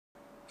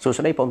សួ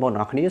ស្តីបងប្អូន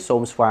អរគ្នាសូ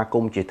មស្វាគ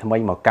មន៍ជាថ្មី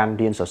មកកាន់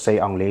រៀនសរសេរ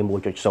អង់គ្លេស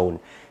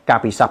 1.0 កាល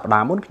ពីសប្តា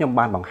ហ៍មុនខ្ញុំ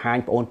បានបង្ហាញ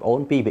បងប្អូន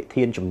ពីវិ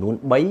ធានចំនួន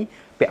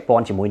3ពាក់ព័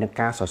ន្ធជាមួយនឹង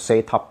ការសរសេរ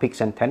topic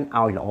sentence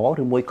ឲ្យល្អ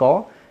ឬមួយក៏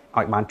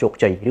ឲ្យបានជោគ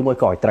ជ័យឬមួយ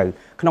ក៏ឲ្យត្រូវ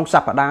ក្នុងស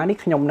ប្តាហ៍នេះ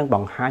ខ្ញុំនឹងប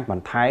ង្ហាញប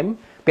ន្ថែម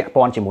ពាក់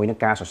ព័ន្ធជាមួយនឹង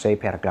ការសរសេរ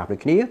paragraph ដូច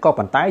គ្នាក៏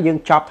ប៉ុន្តែយើង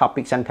ចប់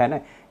topic sentence ហើ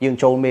យយើង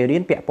ចូលមេរៀ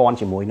នពាក់ព័ន្ធ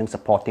ជាមួយនឹង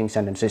supporting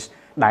sentences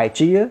ដែល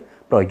ជា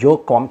ប្រយោគ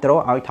គ្រប់គ្រង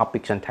ឲ្យ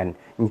topic sentence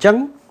អញ្ចឹង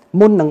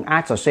មុននឹងអា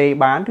ចសរសេរ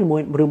បាន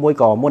ឬមួយ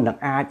ក៏មុននឹង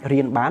អាចរៀ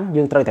នបាន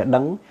យើងត្រូវតែ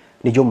ដឹង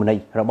និយមន័យ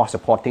របស់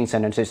supporting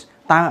sentences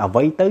តើអ្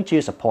វីទៅជា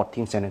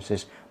supporting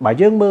sentences បើ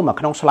យើងមើលមក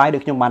ក្នុង slide ដូ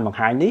ចខ្ញុំបានបង្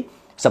ហាញនេះ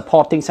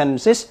supporting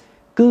sentences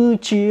គឺ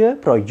ជា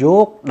ប្រយោ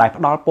គដែល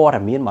ផ្ដល់ព័ត៌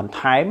មានបន្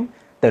ថែម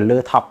ទៅលើ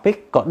topic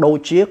ក៏ដូច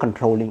ជា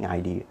controlling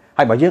idea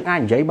ហើយបើយើងអាច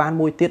និយាយបាន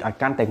មួយទៀតឲ្យ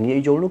កាន់តែងាយ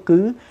យល់នោះគឺ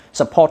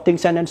supporting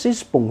sentences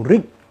ពង្រី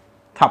ក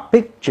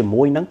topic ជា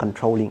មួយនឹង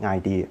controlling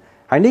idea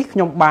ហើយនេះខ្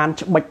ញុំបាន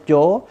ច្បិចយ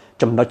ក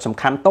ចំណុចសំ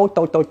ខាន់តូច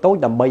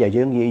ដើម្បីឲ្យ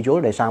យើងងាយយ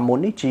ល់ដោយសារមុន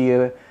នេះជា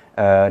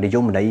និយ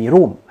មន័យ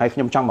រួមហើយខ្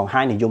ញុំចង់បង្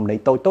ហាញនិយមន័យ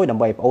តូចដើ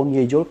ម្បីឲ្យបងប្អូន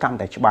ងាយយល់កាន់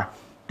តែច្បាស់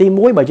ទី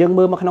1បើយើង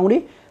មើលមកក្នុងនេះ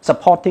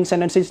supporting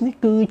sentences នេះ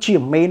គឺជា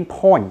main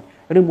point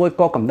ឬមួយ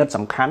ក៏កំណត់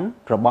សំខាន់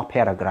របស់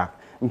paragraph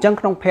អញ្ចឹង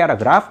ក្នុង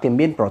paragraph គេ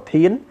មានប្រ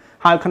ធាន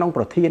ហើយក្នុង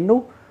ប្រធាននោះ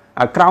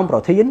ក្រោមប្រ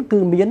ធានគឺ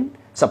មាន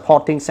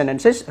supporting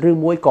sentences ឬ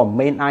មួយក៏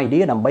main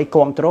idea ដើម្បីគ្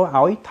រប់គ្រង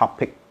ឲ្យ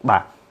topic បា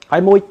ទហើ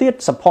យមួយទៀត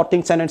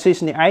supporting sentences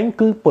នេះឯង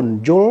គឺពន្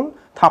យល់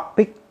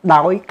topic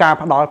ដោយការ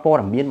ផ្ដល់ព័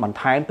ត៌មានបន្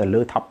ថែមទៅ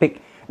លើ topic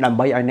ដើម្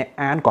បីឲ្យអ្នក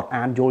អានគាត់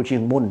អានយល់ជា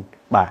ងមុន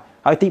បាទ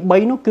ហើយទី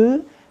3នោះគឺ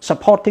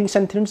supporting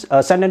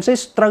sentences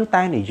ត្រូវ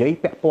តែនិយាយ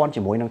ពាក់ព័ន្ធ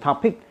ជាមួយនឹង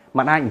topic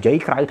មិនអាចនិយាយ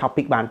ក្រៅ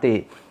topic បានទេ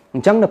អ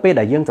ញ្ចឹងនៅពេល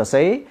ដែលយើងសរ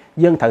សេរ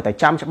យើងត្រូវតែ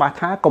ចាំច្បាស់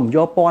ថាកុំយ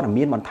កព័ត៌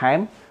មានបន្ថែម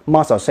ម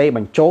កសរសេរប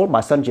ញ្ចូល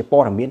បើសិនជាព័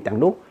ត៌មានទាំង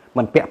នោះ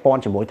មិនពាក់ព័ន្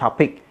ធជាមួយ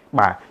topic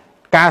បាទ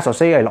ការសរ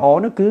សេរឲ្យល្អ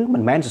នោះគឺមិ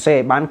នមែនសរសេរ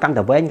ឲ្យបានកាន់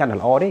តែវែងកាន់តែ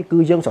ល្អទេគឺ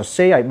យើងសរ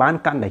សេរឲ្យបាន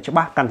កាន់តែច្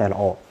បាស់កាន់តែល្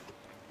អ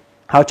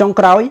ហើយចុង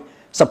ក្រោយ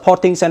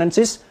supporting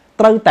sentences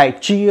ត្រូវតែ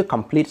ជា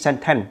complete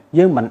sentence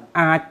យើងមិន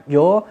អាចយ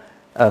ក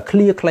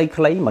clear ខ្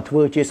លីៗមកធ្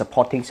វើជា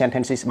supporting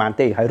sentences បាន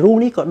ទេហើយ rule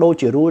នេះក៏ដូច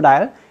ជា rule ដែ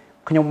ល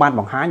ខ្ញុំបាន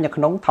បង្ហាញនៅ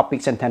ក្នុង topic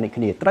sentence នេះ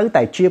គ្នាត្រូវ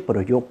តែជាប្រ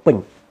យោគពេញ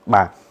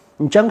បាទ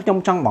អញ្ចឹងខ្ញុំ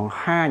ចង់បង្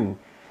ហាញ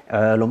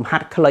លំហា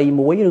ត់ខ្លី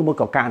មួយឬមួយ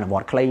ក៏ការអនុវ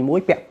ត្តខ្លីមួយ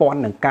ពាក់ព័ន្ធ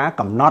នឹងការ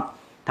កំណត់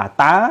ថា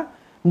តើ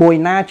មួយ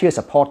ណាជា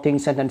supporting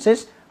sentences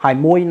ហើយ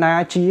មួយណា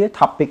ជា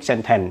topic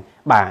sentence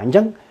បាទអញ្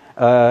ចឹង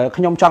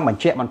ខ្ញុំចង់ប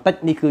ញ្ជាក់បន្តិច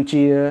នេះគឺ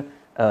ជា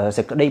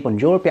សេចក្តីពន្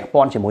យល់ពាក់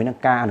ព័ន្ធជាមួយនឹង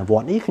ការអនុវ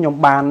ត្តនេះខ្ញុំ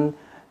បាន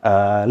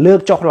លើក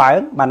ចុះឡើង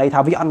បានន័យថា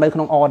វាអត់នៅក្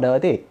នុង order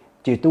ទេ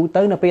ជាទូ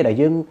ទៅនៅពេលដែល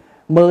យើង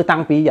មើលតាំ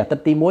ងពីអាទិ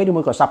ត្យទី1ឬ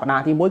មួយក៏សប្តា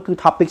ហ៍ទី1គឺ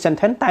topic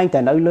sentence តែងតែ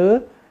នៅលើ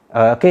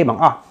គេទាំង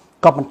អស់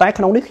ក៏ប៉ុន្តែ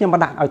ក្នុងនេះខ្ញុំបា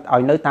នដាក់ឲ្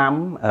យនៅតាម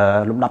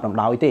លំដាប់លំ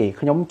ដោយទេ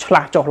ខ្ញុំឆ្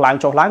លាស់ចុះឡើង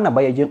ដើម្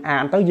បីឲ្យយើងអា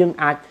នទៅយើង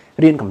អាច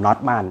រៀនកំណ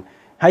ត់បាន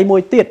ហើយមួ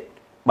យទៀត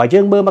បើយើ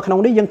ងមើលមកក្នុង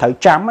នេះយើងត្រូវ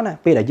ចាំណា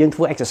ពេលដែលយើងធ្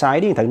វើ exercise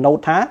នេះយើងត្រូវ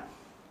note ថា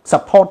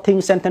supporting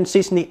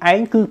sentences នេះឯ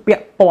ងគឺពា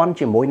ក់ព័ន្ធ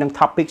ជាមួយនឹង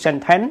topic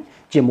sentence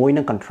ជាមួយ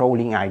នឹង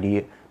controlling idea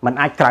มัน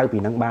អាចក្រៅពី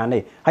នឹងបានទេ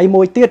ហើយ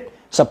មួយទៀត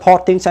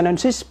supporting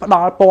sentences ផ្ដ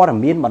ល់ព័ត៌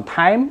មានបន្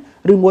ថែម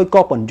ឬមួយ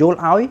ក៏ពន្យល់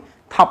ឲ្យ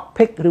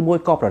topic ឬមួយ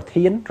ក៏ប្រ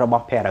ធានរប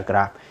ស់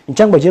paragraph អញ្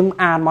ចឹងបើយើង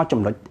អានមកចំ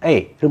ណុច A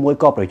ឬមួយ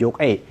ក៏ប្រយោគ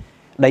A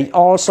they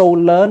also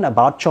learn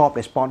about job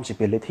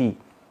responsibility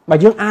បើ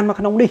យើងអានមក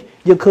ក្នុងនេះ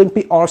យើងឃើញ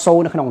ពី also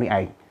នៅក្នុងនេះ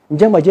ឯងអ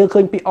ញ្ចឹងបើយើងឃើ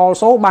ញពី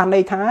also បានន័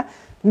យថា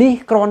នេះ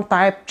គ្រាន់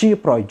តែជា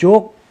ប្រយោ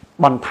គ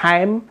បន្ថែ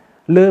ម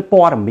លើ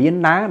ព័ត៌មាន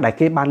ណាដែល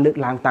គេបានលើក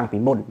ឡើងតាំងពី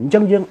មុនអញ្ចឹ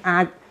ងយើងអា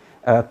ច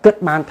គិត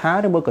បានថា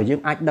ឬមួយក៏យើ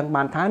ងអាចដឹង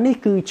បានថានេះ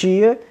គឺជា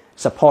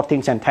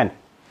supporting sentence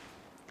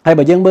ហើយ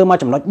បើយើងមើលមក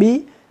ចំណុច B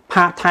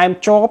part-time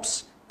jobs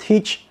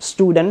teach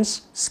students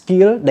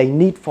skill they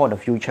need for the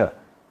future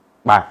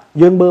បាទ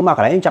យើងមើលមកក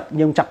ន្លែង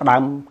យើងចាប់ផ្ដើ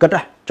មគិត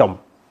ចំ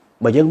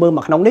បើយើងមើលម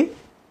កក្នុងនេះ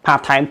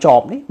part-time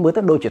job នេះមើល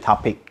ទៅដូចជា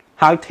topic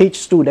ហើយ teach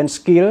students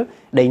skill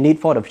they need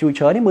for the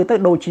future នេះមើលទៅ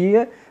ដូចជា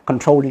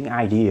controlling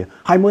idea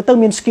ហើយមើលទៅ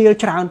មាន skill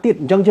ច្រើនទៀត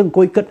អញ្ចឹងយើងអង្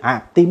គុយគិត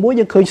ទី1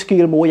យើងឃើញ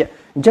skill មួយ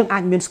អញ្ចឹងអា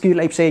ចមាន skill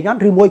អីផ្សេងទៀត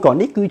ឬមួយក៏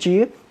នេះគឺជា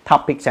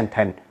topic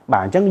sentence បា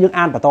ទអញ្ចឹងយើង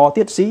អានបន្ត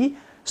ទៀត C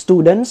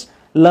students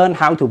learn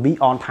how to be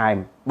on time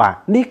បាទ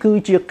នេះគឺ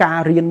ជាការ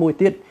រៀនមួយ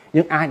ទៀត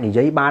យើងអាចនិ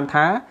យាយបាន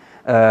ថា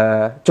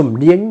ជំ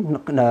នាញ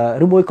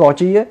ឬមួយក៏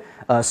ជា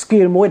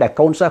skill មួយដែល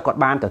កូនសិស្សគាត់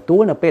បានទទួ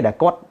លនៅពេលដែល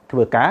គាត់ធ្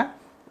វើការ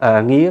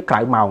ងារក្រៅ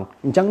ម៉ោង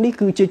អញ្ចឹងនេះ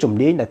គឺជាជំ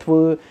នាញដែលធ្វើ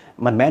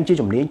មិនមែនជា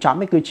ជំនាញចំ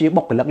ទេគឺជា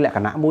បុគ្គលិកលក្ខ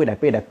ណៈមួយដែល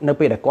នៅ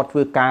ពេលដែលគាត់ធ្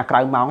វើការក្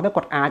រៅម៉ោងទៅ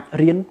គាត់អាច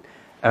រៀន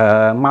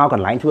មកក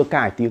ន្លែងធ្វើ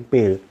ការឲ្យទៀង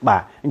ពេលបា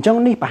ទអញ្ចឹង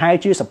នេះប្រហែល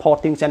ជា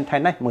supporting sentence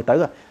ហ្នឹងមើលទៅ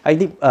ហើយ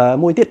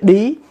មួយទៀត D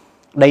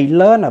they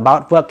learn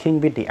about working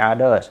with the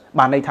others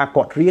បានន័យថា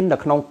គាត់រៀននៅ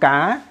ក្នុងកា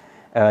រ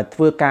ធ្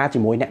វើការជា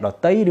មួយអ្នកដ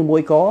ទៃឬមួ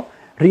យក៏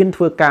រៀន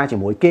ធ្វើការជា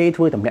មួយគេ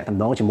ធ្វើតំណែងតំ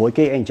ណងជាមួយ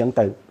គេអីអញ្ចឹង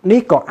ទៅនេះ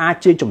ក៏អាច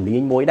ជាជំនា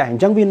ញមួយដែរអ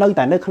ញ្ចឹងវានៅ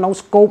តែនៅក្នុង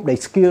scope នៃ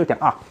skill ទាំ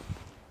ងអស់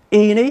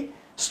E នេះ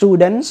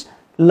students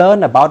learn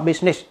about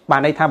business បា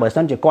នន័យថាបើ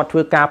សិនជាគាត់ធ្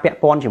វើការពាក់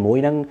ព័ន្ធជាមួយ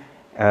នឹង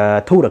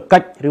ធុរកិ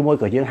ច្ចឬមួយ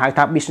ក៏យើងហៅ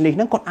ថា business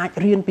ហ្នឹងគាត់អាច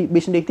រៀនពី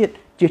business ទៀត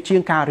ជា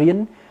ងការរៀន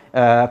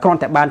គ្រាន់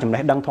តែបានចំ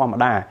ណេះដឹងធម្ម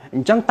តាអ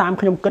ញ្ចឹងតាម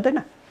ខ្ញុំគិតទេ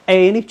ណា A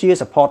នេះជា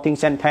supporting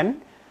sentence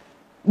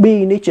B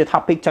នេះជា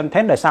topic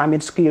content ដែលសារមា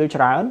ន skill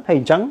ច្រើនហើយ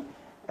អញ្ចឹង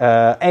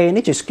A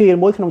នេះជា skill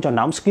មួយក្នុងចំ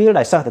ណោម skill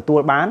ដែលសិស្សទទួ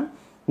លបាន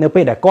នៅ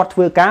ពេលដែលគាត់ធ្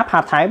វើការ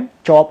part time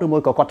job ឬមួ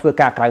យក៏គាត់ធ្វើ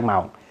ការក្រៅម៉ោ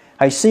ង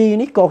ហើយ C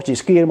នេះក៏ជា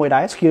skill មួយដែ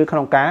រ skill ក្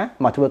នុងការ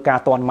មកធ្វើការ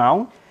ទាន់ម៉ោង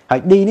ហើយ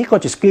D នេះក៏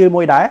ជា skill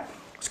មួយដែរ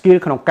skill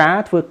ក្នុងការ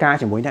ធ្វើការ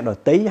ជាមួយអ្នកដ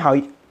ទៃហើយ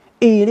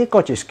E នេះក៏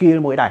ជា skill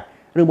មួយដែរ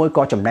ឬមួយ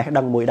ក៏ចំណេះ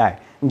ដឹងមួយដែរ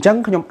អញ្ចឹង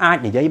ខ្ញុំអាច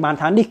និយាយបាន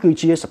ថានេះគឺ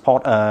ជា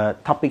support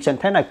topic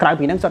content ហើយក្រៅ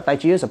ពីហ្នឹងសុទ្ធតែ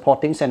ជា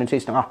supporting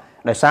sentences ទាំងអស់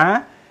ដោយសារ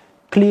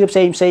clear ផ្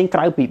សេងក្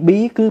រៅពី B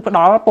គឺផ្ដ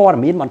ល់ព័ត៌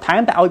មានបន្ថែ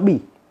មទៅឲ្យ B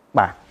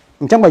បាទ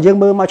អញ្ចឹងបើយើង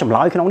មើលមកចម្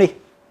លើយក្នុងនេះ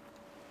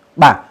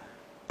បាទ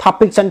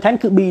topic sentence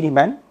គឺ B នេះ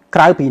មែន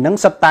ក្រៅពីហ្នឹង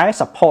សុទ្ធតែ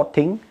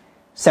supporting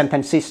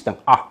sentences ទាំង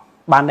អស់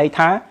បានន័យ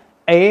ថា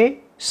A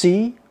C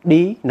D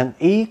និង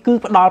E គឺ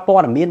ផ្ដល់ព័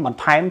ត៌មានបន្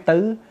ថែមទៅ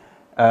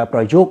ប្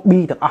រយោគ B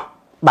ទាំងអស់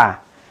បាទ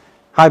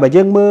ហើយបើ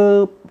យើងមើល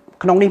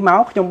ក្នុងនេះម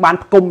កខ្ញុំបាន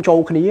ផ្គុំចូល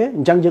គ្នាអ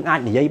ញ្ចឹងយើងអាច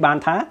និយាយបាន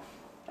ថា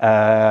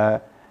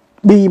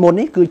B មុន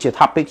នេះគឺជា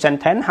topic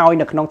sentence ហើយ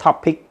នៅក្នុង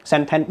topic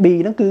sentence B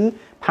ហ្នឹងគឺ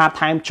part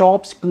time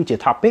jobs គឺជា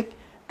topic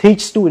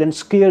teach student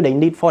skill they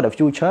need for the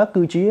future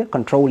គឺជា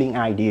controlling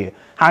idea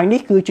ហើយ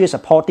នេះគឺជា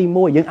support ទី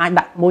1យើងអាច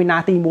ដាក់មួយណា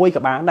ទី1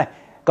ក៏បានដែរ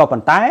ក៏ប៉ុ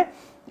ន្តែ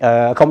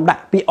កុំដា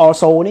ក់ពី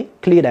also នេះ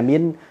clear ដែលមា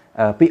ន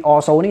ពី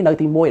also នេះនៅ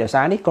ទី1ដោយ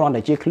សារនេះគ្រាន់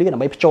តែជា clear ដើ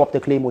ម្បីភ្ជាប់ទៅ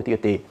clear មួយទៀត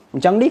ទេអ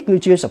ញ្ចឹងនេះគឺ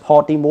ជា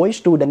support ទី1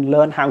 student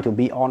learn how to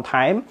be on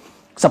time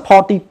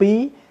support ទី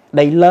2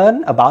 they learn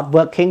about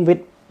working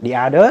with the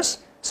others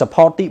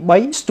support ទី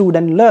3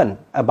 student learn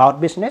about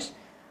business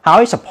ហើ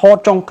យ support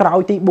ចុងក្រោយ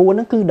ទី4ហ្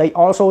នឹងគឺ they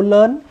also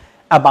learn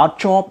about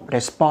job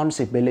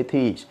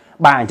responsibilities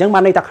បាទអញ្ចឹងបា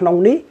នន័យថាក្នុង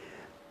នេះ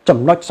ចំ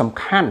ណុចសំ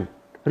ខាន់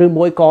ឬ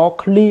មួយក៏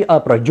clear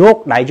ប្រយោគ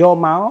ដែលយក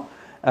មក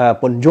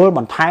ពន្យល់ប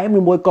ន្ថែម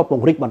ឬមួយក៏ព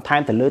ង្រីកបន្ថែ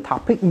មទៅលើ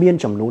topic មាន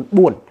ចំនួន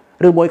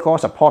4ឬមួយក៏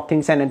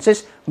supporting sentences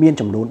មាន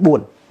ចំនួន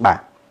4បាទ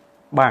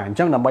អញ្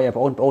ចឹងដើម្បីឲ្យប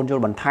ងប្អូនយ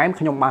ល់បន្ថែម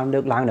ខ្ញុំបានលើ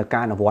កឡើងនៅកា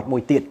រអនុវត្តមួ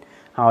យទៀត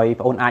ហើយ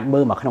បងប្អូនអាចមើ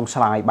លមកក្នុង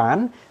slide បាន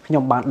ខ្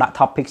ញុំបានដាក់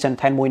topic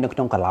sentence មួយនៅក្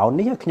នុង column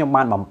នេះខ្ញុំ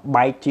បានបំ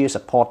បែកជា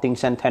supporting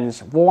sentence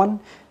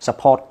 1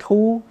 support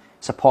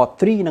 2 support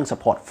 3 និង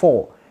support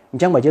 4អ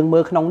ញ្ចឹងបើយើងមើ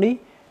លក្នុងនេះ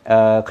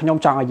ខ្ញុំ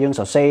ចង់ឲ្យយើង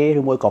សរសេរ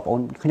ឬមួយក៏បងប្អូ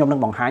នខ្ញុំនឹង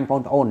បង្ហាញប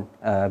ងប្អូន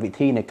វិ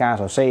ធីនៃការ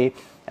សរសេរ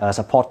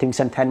supporting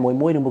sentence មួយ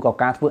ឬមួយក៏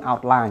ការធ្វើ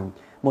outline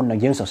មុននឹង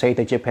យើងសរសេរ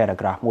ទៅជា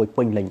paragraph មួយ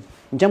ពេញលេញ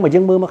អញ្ចឹងបើយើ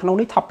ងមើលមកក្នុង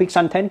នេះ topic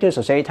sentence គឺស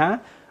រសេរថា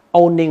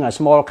owning a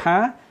small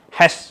car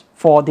has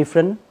 4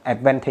 different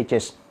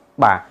advantages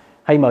បាទ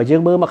ហើយមកយើ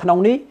ងមើលមកក្នុង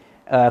នេះ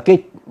គេ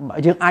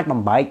យើងអាច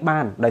បំបែកបា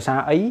នដោយសារ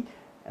អី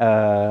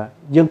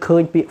យើងឃើ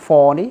ញពាក្យ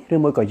for នេះឬ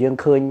មួយក៏យើង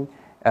ឃើញ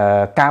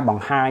ការប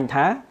ង្ហាញ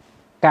ថា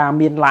ការ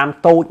មានឡាន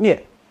តូចនេះ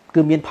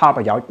គឺមានផល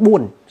ប្រយោជ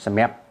ន៍4សម្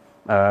រាប់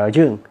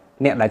យើង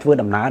អ្នកដែលធ្វើ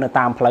ដំណើរនៅ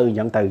តាមផ្លូវអញ្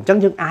ចឹងទៅអញ្ចឹង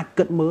យើងអាច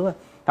គិតមើល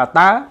ថា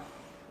តើ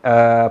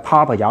ផ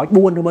លប្រយោជន៍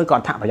4ឬមួយក៏អ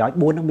ត្ថប្រយោជន៍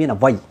4នឹងមាន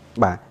អ្វី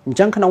បាទអញ្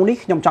ចឹងក្នុងនេះ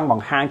ខ្ញុំចង់ប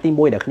ង្ហាញទី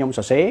1ដែលខ្ញុំស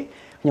រសេរ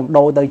ខ្ញុំ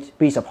ដូរទៅ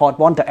ពី support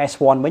 1ទៅ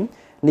S1 វិញ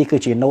នេះគឺ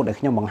ជា note ដែល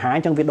ខ្ញុំបង្ហាញអ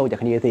ញ្ចឹងវាដូចតែ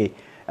គ្នាទេ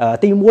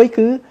ទី1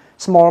គឺ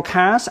small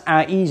cars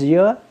are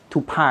easier to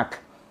park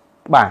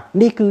បាទ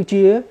នេះគឺ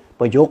ជា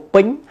ប្រយោគ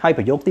ពេញហើយ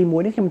ប្រយោគទី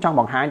1នេះខ្ញុំចង់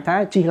បង្ហាញថា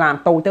ជិះឡាន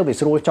តូចទៅវា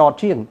ស្រួលចត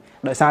ជាង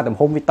ដោយសារទំ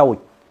ហំវាតូច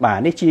បាទ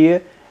នេះជា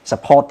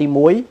support ទី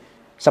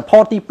1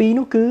 support ទី2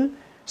នោះគឺ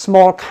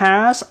small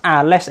cars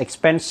are less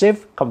expensive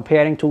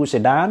comparing to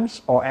sedans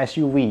or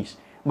SUVs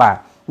បាទ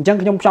អញ្ចឹង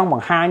ខ្ញុំចង់ប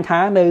ង្ហាញថា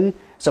នៅ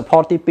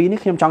support ទី2នេះ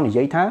ខ្ញុំចង់និ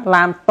យាយថា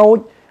ឡានតូច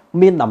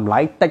មានតម្លៃ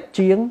តិច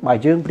ជាងបើ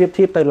យើងប្រៀប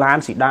ធៀបទៅឡាន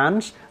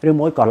sedans ឬ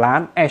មួយក៏ឡា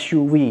ន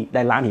SUV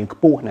ដែលឡានរាងខ្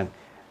ពស់ហ្នឹង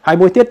ហើយ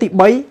មួយទៀតទី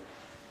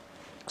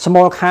3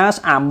 small cars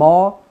are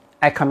more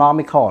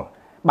economical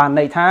បាន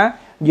ន័យថា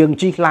យើង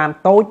ជិះឡាន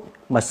តូច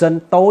ម៉ាស៊ីន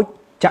តូច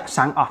ចាក់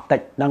សាំងអស់តិច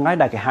ហ្នឹងហើយ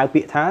ដែលគេហៅ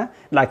ពាក្យថា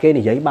ដែលគេ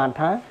និយាយបាន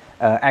ថា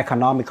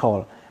economical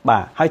បា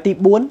ទហើយទី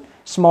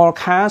4 small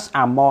cars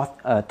are more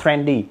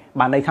trendy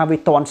បានន័យថាវា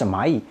ទាន់ស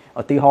ម័យ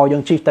ឧទាហរណ៍យើ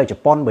ងជិះទៅជ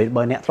ប៉ុន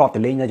បើអ្នកធ្លាប់ទៅ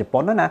លេងនៅជប៉ុ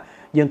នណា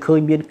យើងឃើញ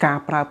មានការ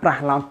ប្រើប្រា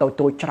ស់ឡានតូច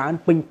ច្រើន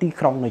ពេញទី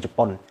ក្រុងនៅជ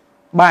ប៉ុន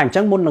បាទអញ្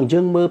ចឹងមុននឹងយើ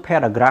ងមើល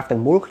paragraph ទាំ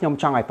ងមូលខ្ញុំ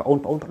ចង់ឲ្យបង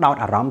ប្អូនផ្ដោត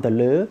អារម្មណ៍ទៅ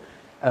លើ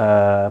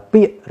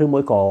ពាក្យឬមួ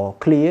យក៏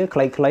clear ខ្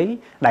លីៗ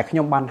ដែលខ្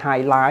ញុំបាន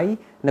highlight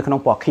នៅក្នុង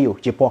ពណ៌ខៀវ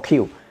ជាពណ៌ខៀ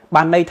វ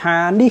បានន័យថា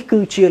នេះគឺ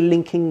ជា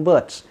linking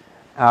words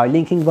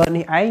linking word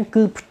នេះឯង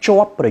គឺភ្ជា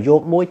ប់ប្រយោគ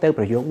មួយទៅ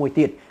ប្រយោគមួយ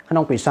ទៀតក្នុ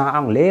ងភាសាអ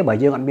ង់គ្លេសបើ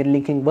យើងអត់មាន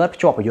linking word ភ្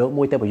ជាប់ប្រយោគ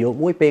មួយទៅប្រយោគ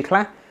មួយពេលខ្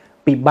លះ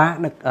ពិបាក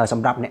ស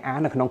ម្រាប់អ្នកអាន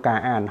នៅក្នុងការ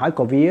អានហើយ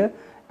ក៏វា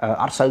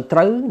អត់សូវត្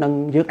រូវនឹង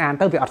យើងអាន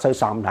ទៅវាអត់សូវ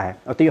សមដែរ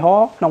ឧទាហរ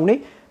ណ៍ក្នុងនេះ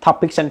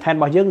topic sentence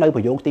របស់យើងនៅប្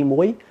រយោគទី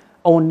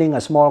1 owning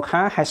a small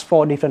car has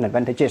 4 different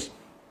advantages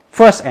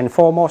first and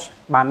foremost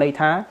បានន័យ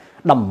ថា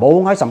ដំបូង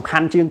ហើយសំខា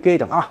ន់ជាងគេ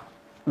ទាំងអស់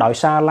ដោយ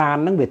សារឡាន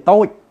ហ្នឹងវាតូ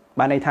ច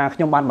បានន័យថាខ្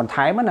ញុំបានបន្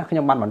ថែមណាខ្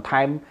ញុំបានបន្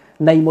ថែម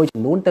ន័យមួយ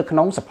ចំនួនទៅក្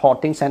នុង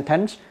supporting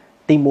sentence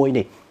ទី1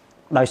នេះ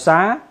ដោយសា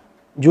រ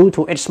due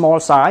to its small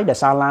size ដែល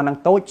សារឡានហ្នឹង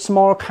តូច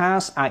small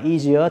cars are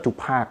easier to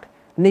park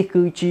នេះ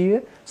គឺជា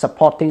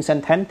supporting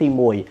sentence ទី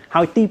1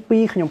ហើយទី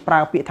2ខ្ញុំប្រើ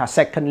ពាក្យថា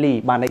secondly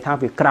បានន័យថា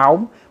វាក្រោម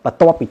បន្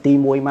ទាប់ពីទី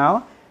1មក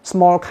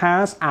small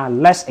cars are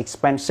less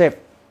expensive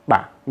បា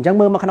ទអញ្ចឹង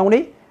មើលមកក្នុង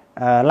នេះ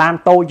ឡាន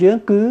តូចយើង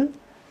គឺ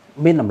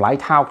មានតម្លៃ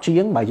ថោកជា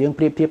ងបើយើង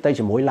ប្រៀបធៀបទៅ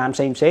ជាមួយឡានផ្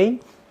សេងអ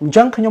ញ្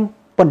ចឹងខ្ញុំ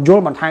បញ្យ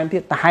ល់បន្ថែមទៀ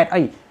តតើហេតុ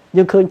អី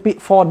យើងឃើញពាក្យ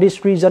for this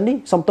reason នេះ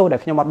សំទោសដែល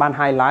ខ្ញុំអត់បាន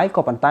highlight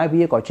ក៏ប៉ុន្តែ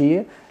វាក៏ជា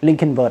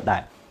linking word ដែ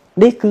រ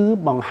នេះគឺ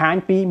បង្ហាញ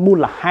ពីមូ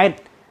លហេតុ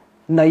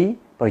នៃ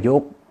ប្រយោ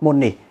គមុន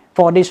នេះ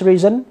for this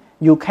reason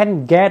you can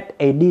get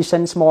a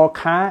decent small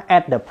car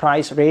at the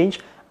price range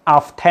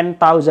of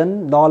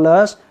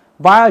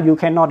 $10,000 while you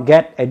cannot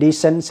get a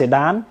decent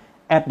sedan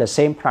at the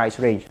same price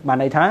range បាន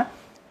ន័យថា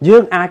យើ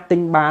ងអាចទិញ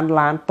បាន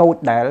ឡានតូច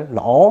ដែល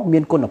ល្អមា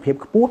នគុណភាព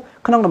ខ្ពស់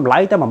ក្នុងតម្លៃ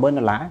តែ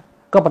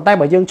$10,000ក៏ប៉ុន្តែ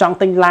បើយើងចង់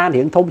ទិញឡាន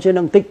រៀងធំជាង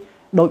នឹងបន្តិច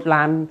ដូច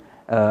ឡាន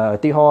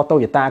ទីហោ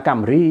Toyota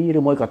Camry ឬ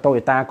មួយក៏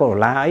Toyota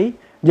Corolla អី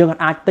យើង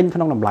អាចទិញក្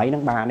នុងតម្លៃនឹ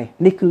ងបាន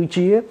នេះគឺ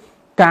ជា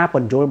ការប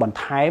ញ្យល់បន្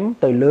ថែម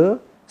ទៅលើ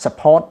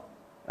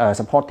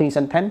supporting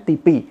sentence ទី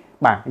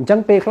2បាទអញ្ចឹង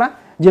ពេលខ្លះ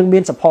យើងមា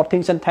ន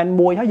supporting sentence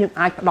មួយហើយយើង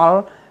អាចផ្ដល់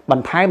ប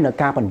ន្ថែមនៅ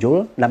ការបញ្យ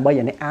ល់ដើម្បីឲ្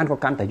យអ្នកអានក៏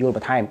កាន់តែយល់ប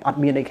ន្ថែមអត់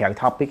មានអីក្រៅ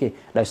topic ទេ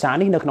ដោយសារ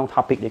នេះនៅក្នុង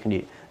topic ដូចគ្នា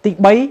ទី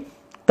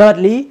3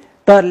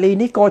 thirdly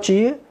នេះក៏ជា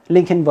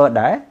linking word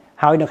ដែរ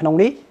ហើយនៅក្នុង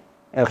នេះ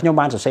ខ្ញុំ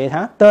បានសរសេរ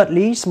ថា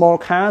thirdly small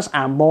cars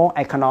are more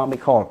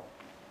economical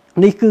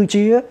នេះគឺ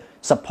ជា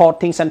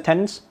supporting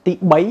sentence ទី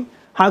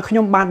3ហើយខ្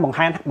ញុំបានបង្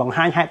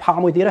ហាញហេតុផល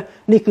មួយទៀត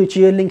នេះគឺ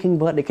ជា linking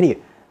word ដូចគ្នា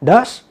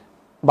thus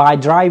by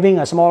driving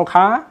a small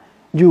car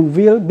you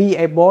will be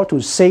able to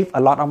save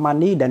a lot of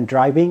money than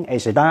driving a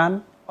sedan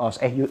or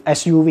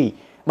SUV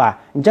បាទ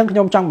អញ្ចឹងខ្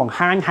ញុំចង់បង្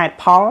ហាញហេតុ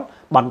ផល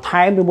បន្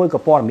ថែមឬមួយក៏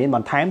ព័ត៌មានប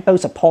ន្ថែមទៅ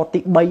support ទី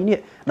3នេះ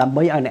ដើម្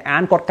បីឲ្យអ្នកអា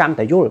នគាត់កាន់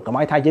តែយល់កុំ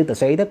ឲ្យថាយើងទៅ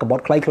សេទៅកប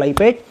ត់ខ្លីៗ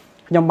ពេក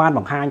ខ្ញុំបានប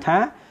ង្ហាញថា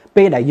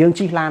ពេលដែលយើង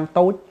ជិះឡាន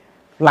តូច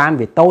ឡាន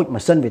វាតូច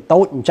ម៉ាស៊ីនវាតូ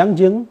ចអញ្ចឹង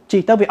យើង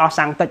ជិះទៅវាអស់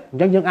សាំងតិចអ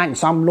ញ្ចឹងយើងអាចស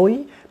ន្សំលុយ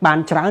បាន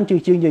ច្រើនជា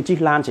ងយើងជិះ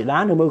ឡានសេដា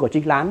នឬមួយក៏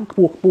ជិះឡានខ្ព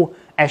ស់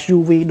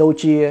SUV ដូច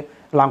ជា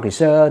Land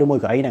Cruiser ឬមួយ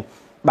ក៏អីហ្នឹង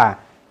បាទ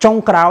ចុង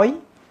ក្រោយ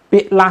ពា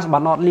ក្យ last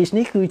but not least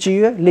នេះគឺជា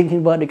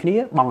linking word ដូចគ្នា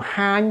បង្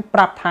ហាញប្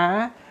រាប់ថា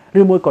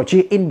ឬមួយក៏ជា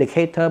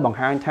indicator បង្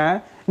ហាញថា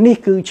នេះ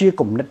គឺជា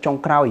គំនិតចុង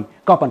ក្រោយ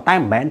ក៏ប៉ុន្តែ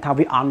មិនមែនថា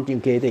វាអន់ជាង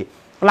គេទេ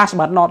last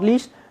but not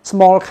least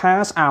small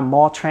cars are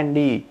more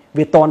trendy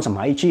វាទាន់ស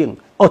ម័យជាង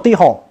ឧទា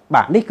ហរណ៍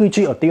បាទនេះគឺ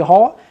ជាឧទាហ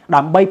រណ៍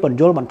ដើម្បីបញ្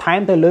យល់បន្ថែម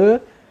ទៅលើ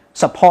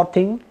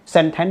supporting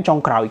sentence ចុង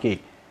ក្រោយគេ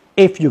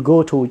if you go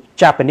to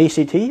Japanese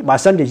city បើ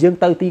សិនជាយើង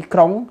ទៅទីក្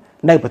រុង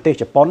នៅប្រទេស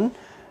ជប៉ុន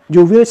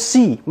you will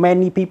see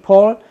many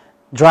people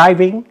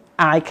driving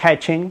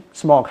eye-catching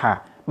small car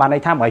បានន័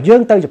យថាបើយើ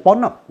ងទៅជប៉ុន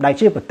ដែល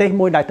ជាប្រទេស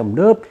មួយដែលទំ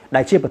នើប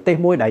ដែលជាប្រទេស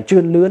មួយដែលជឿ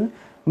នលឿន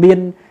មាន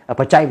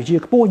បច្ចេកវិទ្យា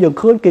ខ្ពស់យើង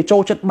ឃើញគេចូ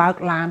លចិត្តបើក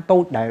ឡានតូ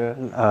ចដែល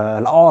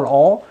ល្អ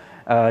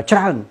ច្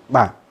រើន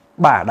បាទ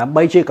ដើម្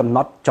បីជាកំណ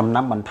ត់ចំ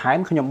ណាំបន្ថែម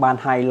ខ្ញុំបាន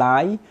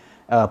highlight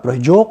ប្រ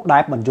យោគដែ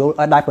លបញ្យ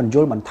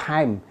ល់បន្ថែ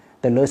ម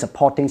ទៅលើ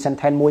supporting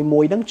sentence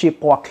មួយហ្នឹងជា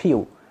ពណ៌ខៀវ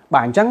បា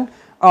ទអញ្ចឹង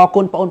អរ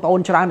គុណបងប្អូ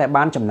នច្រើនដែល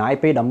បានចំណាយ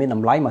ពេលដ៏មានត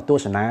ម្លៃមកទ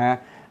ស្សនា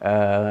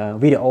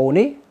វីដេអូ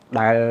នេះ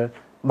ដែល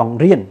បង្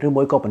រៀនឬ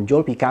មួយក៏បញ្យ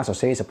ល់ពីការសរ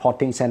សេរ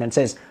supporting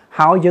sentences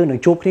ហើយយើងនឹង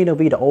ជួបគ្នានៅ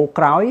វីដេអូ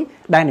ក្រោយ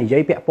ដែលនិយា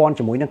យពាក់ព័ន្ធ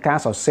ជាមួយនឹងការ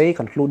សរសេរ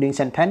concluding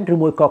sentence ឬ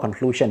មួយក៏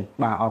conclusion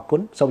បាទអរគុ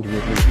ណសូមជម្រា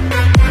ប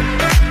លា